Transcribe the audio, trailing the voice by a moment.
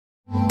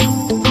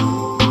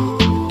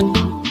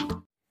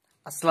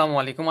আসসালামু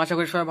আলাইকুম, আশা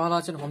করি সবাই ভালো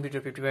আছেন। হোম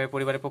টিউটর 55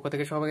 পরিবারের পক্ষ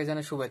থেকে সবাইকে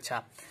জানাই শুভেচ্ছা।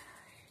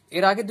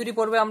 এর আগে দুটি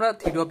পর্বে আমরা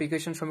থিওরি অফ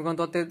ইকুয়েশন সমীকরণ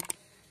তত্ত্বের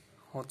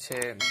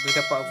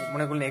দুইটা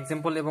মনে করলেন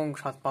এক্সাম্পল এবং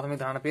প্রাথমিক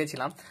ধারণা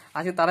পেয়েছিলাম।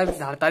 আজকে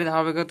তারই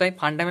ধারাবাহিকতায়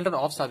fundamental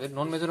of subject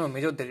non major এবং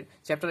মেজরদের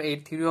চ্যাপ্টার 8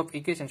 থিওরি অফ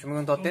ইকুয়েশন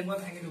সমীকরণ তত্ত্বের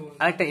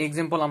আরেকটা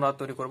এক্সাম্পল আমরা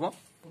তৈরি করবো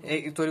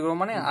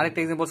মানে আরেকটা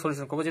এক্সাম্পল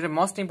সলিউশন করবো, যেটা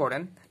মোস্ট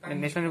ইম্পর্টেন্ট।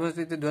 ন্যাশনাল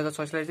ইউনিভার্সিটি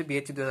 2006 সালে এসেছে,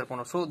 বিএসসি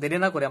 2015। সো দেরি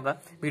না করে আমরা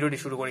ভিডিওটি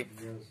শুরু করি।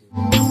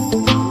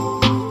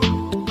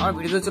 আমরা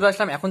ভিডিওতে চলে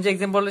আসলাম। এখন যে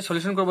এক্সাম্পল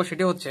সলিউশন করবো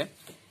সেটি হচ্ছে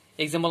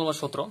এক্সাম্পল নম্বর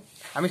 17।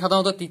 আমি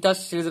সাধারণত তিতাস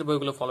সিরিজের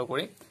বইগুলো ফলো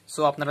করি। সো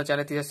আপনারা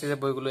চাইলে তিতাস সিরিজের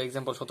বইগুলো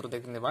এক্সাম্পল 17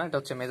 দেখতে নিতে পারেন। এটা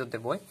হচ্ছে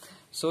মেজরদের বই।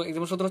 সো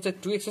এক্সাম্পল 17 হচ্ছে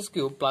 2x³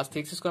 +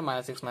 3x²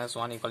 - x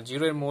 - 1 =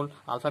 0 এর মূল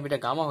আলফা বিটা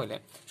গামা হলে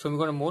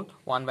সমীকরণের মূল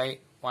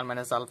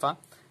 1/1 - আলফা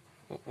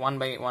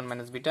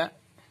 1/1 - বিটা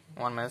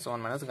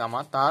 1 - গামা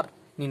তার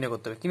নির্ণয়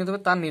করতে হবে। কি নিতে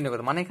হবে? তার নির্ণয়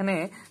করতে হবে। মানে এখানে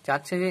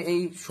চাচ্ছে যে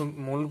এই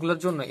মূলগুলোর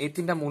জন্য, এই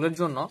তিনটা মূলের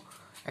জন্য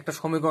একটা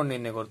সমীকরণ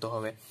নির্ণয় করতে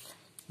হবে,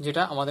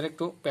 যেটা আমাদের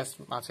একটু প্যাস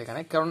আছে এখানে।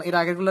 কারণ এর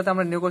আগেরগুলোতে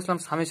আমরা নির্ণয় করেছিলাম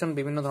সামেশন,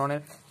 বিভিন্ন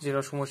ধরনের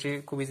যেটা সমষ্টি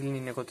খুব ইজিলি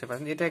নির্ণয় করতে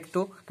পারেন। এটা একটু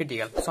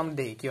ক্রিটিক্যাল। সো আমরা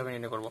দেখি কিভাবে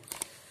নির্ণয় করবো।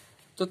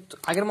 তো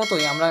আগের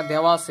মতোই আমরা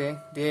দেওয়া আছে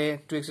দিয়ে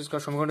 2x²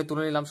 সমীকরণটি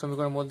তুলে নিলাম।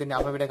 সমীকরণের মধ্যে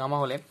আলফা বিটা গামা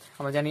হলে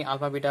আমরা জানি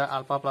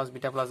alpha plus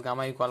beta plus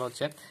gamma equal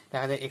হচ্ছে,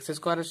 দেখা যায় x²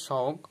 এর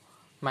সহগ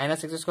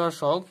 -x²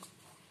 সহগ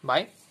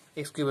বাই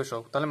x³ এর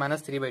সহগ, তাহলে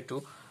 -3/2।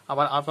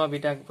 আবার alpha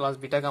beta plus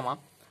beta gamma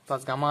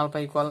plus gamma alpha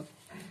equal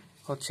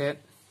হচ্ছে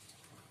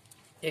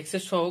x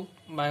এর সহগ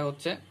বাই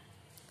হচ্ছে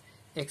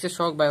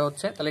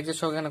তাহলে x এর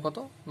সহগ এখানে কত?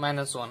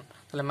 -1,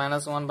 তাহলে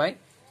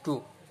 -1/2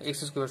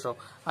 x² এর সহগ।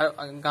 আর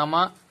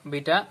gamma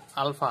beta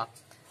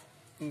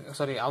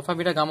alpha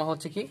beta gamma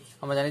হচ্ছে কি,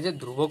 আমরা জানি যে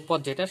ধ্রুবক পদ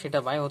যেটা, সেটা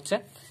বাই হচ্ছে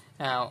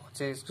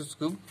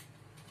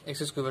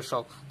x³ এর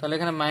সহগ। তাহলে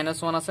এখানে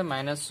 -1 আছে,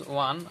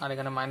 -1, আর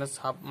এখানে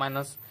 -হাফ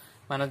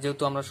মাইনাস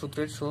যেহেতু আমরা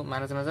সূত্রের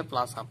মাইনাস আছে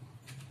 +হাফ।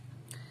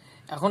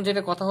 এখন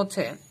যেটা কথা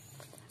হচ্ছে,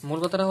 মূল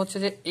কথাটা হচ্ছে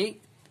যে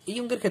এই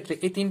অঙ্কের ক্ষেত্রে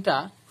এই তিনটা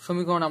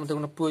সমীকরণ আমাদের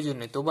কোনো প্রয়োজন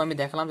নেই। তবু আমি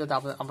দেখালাম যাতে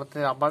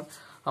আপনাদের আবার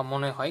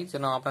মনে হয়,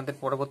 যেন আপনাদের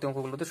পরবর্তী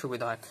অঙ্কগুলোতে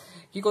সুবিধা হয়।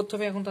 কি করতে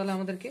হবে এখন? তাহলে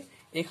আমাদেরকে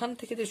এখান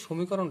থেকে যে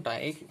সমীকরণটা,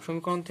 এই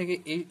সমীকরণ থেকে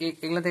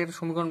এগুলা থেকে একটা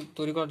সমীকরণ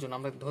তৈরি করার জন্য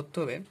আমরা ধরতে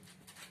হবে,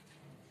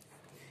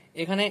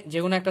 এখানে যে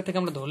কোনো একটা থেকে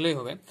আমরা ধরলেই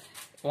হবে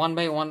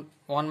 1/1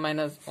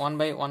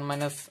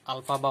 -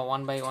 আলফা বা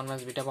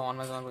 1/1 - বিটা বা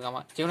 1/1 গামা,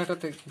 যে কোনো একটা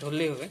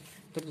ধরলেই হবে।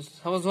 তো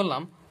সাপোজ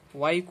ধরলাম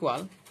y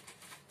ইকুয়াল,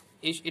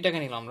 এটাকে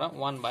নিলাম আমরা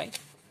 1/1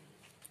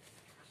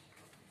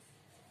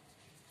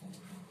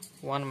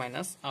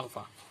 -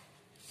 আলফা।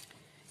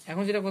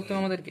 এখন যেটা করতে হবে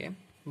আমাদেরকে,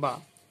 বা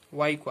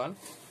y ইকুয়াল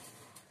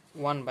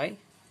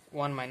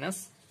 1/1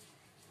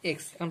 - x।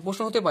 এখন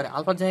প্রশ্ন হতে পারে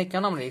আলফার জায়গায়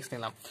কেন আমরা x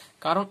নিলাম?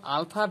 কারণ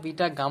আলফা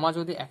বিটা গামা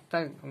যদি একটা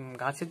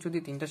গাছের যদি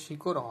তিনটা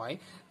শিকড় হয়,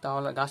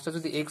 তাহলে গাছটা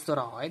যদি x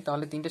ধরা হয়,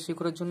 তাহলে তিনটা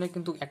শিকড়ের জন্য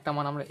কিন্তু একটা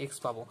মান আমরা x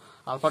পাবো,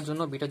 আলফার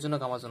জন্য, বিটার জন্য,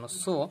 গামার জন্য।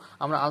 সো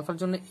আমরা আলফার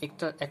জন্য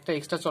একটা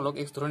এক্সট্রা চলক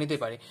x ধরে নিতে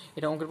পারি।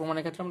 এটা অঙ্কের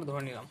প্রমাণের ক্ষেত্রে আমরা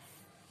ধরে নিলাম।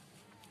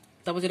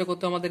 তারপর যেটা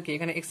করতে আমাদেরকে,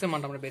 এখানে x এর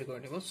মানটা আমরা বের করে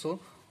নেব। সো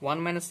 1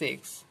 -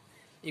 x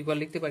ইকুয়াল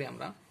লিখতে পারি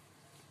আমরা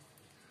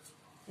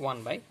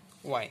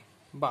 1/y,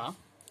 বা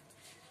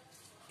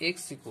x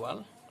ইকুয়াল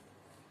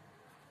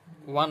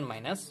 1 -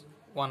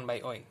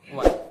 1/y।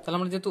 তাহলে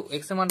আমরা যেহেতু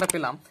x এর মানটা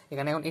পেলাম,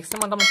 এখানে এখন x এর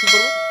মানটা আমরা কি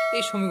করবো?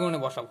 এই সমীকরণে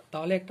বসাবো।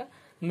 তাহলে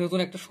নতুন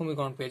একটা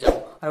সমীকরণ পেয়ে যাবো,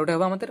 আর ওটা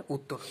হবে আমাদের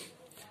উত্তর।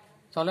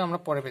 তাহলে আমরা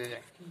পরে পেয়ে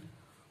যাই।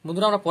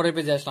 বন্ধুরা, আমরা পরে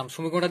পেয়ে আসলাম।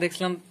 সমীকরণটা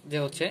দেখছিলাম যে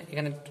হচ্ছে,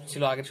 এখানে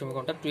ছিল আগের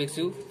সমীকরণটা 2x³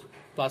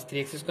 +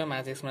 3x²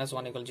 - x -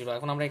 1 = 0।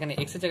 এখন আমরা এখানে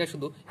x এর জায়গায়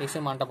শুধু x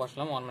এর মানটা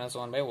বসালাম 1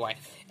 - 1/y।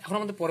 এখন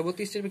আমাদের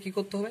পরবর্তী স্টেপে কি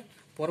করতে হবে?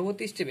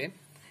 পরবর্তী স্টেপে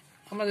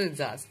আমরা যদি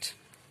জাস্ট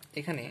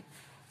এখানে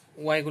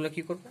y গুলো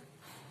কি করবো,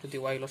 যদি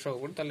y লসাগু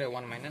করি তাহলে y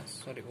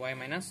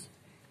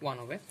 - 1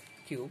 হবে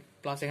কিউব,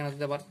 প্লাস এখানে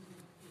যদি আবার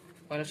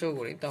y লসাগু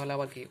করি তাহলে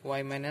আবার কি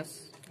y -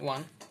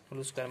 1 whole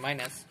square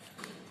minus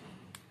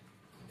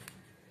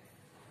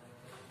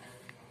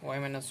y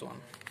 -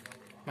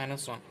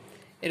 1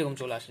 এরকম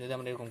চলে আসে যদি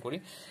আমরা এরকম করি।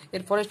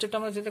 এর পরের স্টেপটা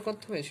আমরা যেটা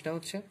করতে হবে সেটা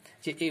হচ্ছে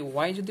যে এই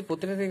y যদি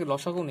প্রত্যেকটা থেকে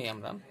লসাগু নিই,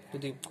 আমরা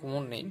যদি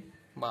কমন নেই,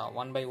 বা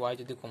 1/y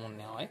যদি কমন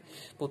নেওয়া হয়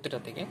প্রত্যেকটা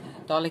থেকে,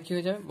 তাহলে কি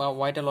হয়ে যাবে? বা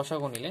yটা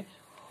লসাগু নিলে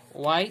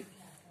y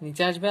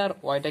নিচে আসবে, আর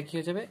yটা কি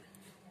হয়ে যাবে?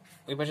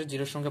 ওই পাশে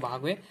 0 এর সঙ্গে ভাগ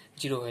হয়ে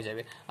 0 হয়ে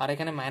যাবে। আর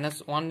এখানে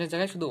 -1 এর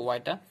জায়গায় শুধু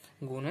yটা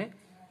গুণে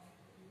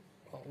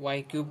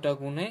y³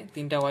 গুণে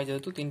 3টা y,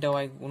 যেহেতু 3টা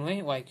y গুণ হয়ে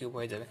y³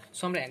 হয়ে যাবে।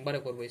 সো আমরা একবারে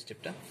করবো এই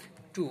স্টেপটা।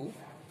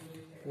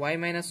 2y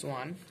 -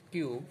 1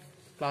 কিউব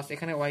প্লাস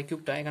এখানে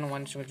y³ এখানে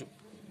 1 এর সঙ্গে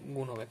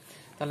গুণ হবে।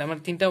 তাহলে আমরা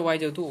 3টা y,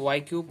 যেহেতু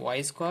y³ y²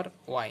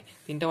 y,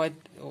 3টা y,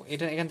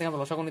 এটা এখান থেকে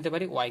আমরা লসাগু নিতে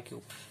পারি y³।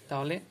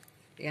 তাহলে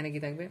এখানে কি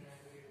থাকবে?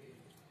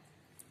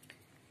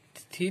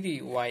 3y,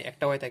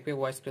 একটা y থাকবে,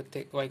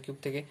 y³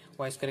 থেকে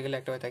y² গেলে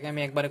একটা y থাকে।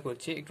 আমি একবারে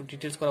করছি, একটু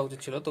ডিটেলস করা উচিত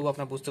ছিল, তবু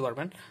আপনারা বুঝতে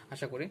পারবেন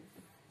আশা করি।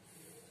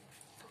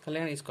 তাহলে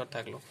এখানে স্কোয়ার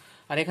থাকলো।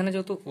 আর এখানে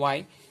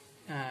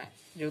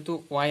যেহেতু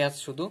y আছে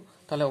শুধু,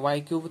 তাহলে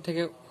y³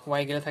 থেকে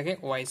y গেলে থাকে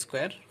y²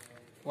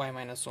 y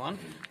 - 1,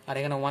 আর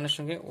এখানে 1 এর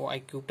সঙ্গে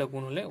y³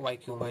 গুণ হলে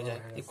y³ হয়ে যায়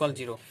ইকুয়াল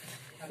 0।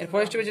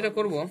 এরপরের স্টেপে যেটা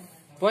করবো,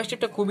 পরের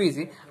স্টেপটা খুবই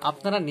ইজি।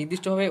 আপনারা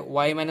নির্দিষ্টভাবে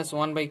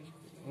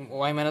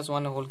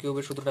y-1 হোল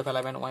কিউবের সূত্রটা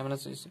ফেলাবেন,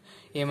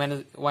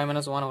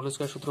 y-1 হোল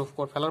স্কয়ার সূত্র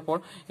ফেলার পর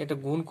এটা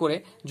গুণ করে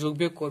যোগ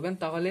বিয়োগ করবেন,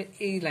 তাহলে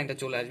এই লাইনটা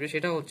চলে আসবে,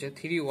 সেটা হচ্ছে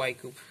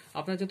 3y3।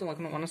 আপনারা যেহেতু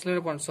এখন অনার্স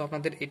লেভেলের পয়েন্ট, সো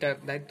আপনাদের এটা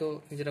দায়িত্ব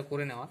নিজেরা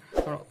করে নেওয়া,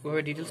 কারণ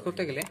ওইভাবে ডিটেলস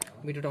করতে গেলে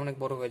ভিডিওটা অনেক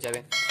বড় হয়ে যাবে।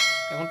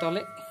 এখন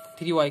তাহলে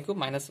 3y3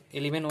 minus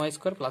 11y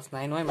square plus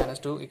 9y minus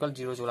 2 equal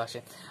 0 চলে আসে।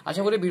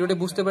 আশা করি ভিডিওটি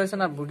বুঝতে পেরেছেন,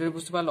 আর ভিডিওটি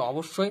বুঝতে পারলে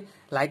অবশ্যই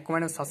লাইক,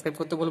 কমেন্ট, সাবস্ক্রাইব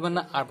করতে বলবেন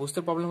না, আর বুঝতে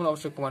প্রবলেম হলে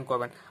অবশ্যই কমেন্ট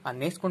করবেন, আর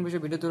নেক্সট কোন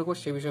বিষয়ে ভিডিও তৈরি করবো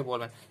সেই বিষয়ে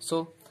বলবেন। সো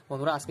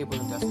বন্ধুরা, আজকে এই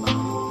পর্যন্ত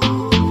আসলাম।